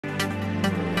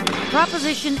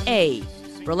Proposition A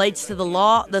relates to the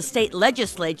law the state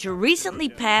legislature recently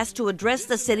passed to address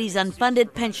the city's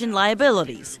unfunded pension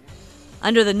liabilities.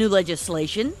 Under the new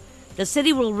legislation, the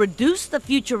city will reduce the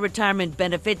future retirement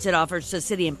benefits it offers to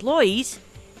city employees,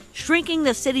 shrinking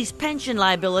the city's pension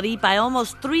liability by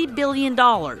almost $3 billion.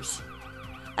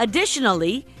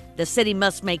 Additionally, the city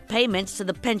must make payments to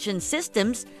the pension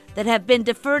systems that have been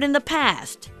deferred in the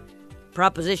past.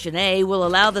 Proposition A will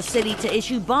allow the city to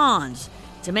issue bonds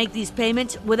to make these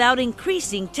payments without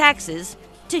increasing taxes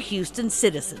to Houston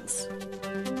citizens.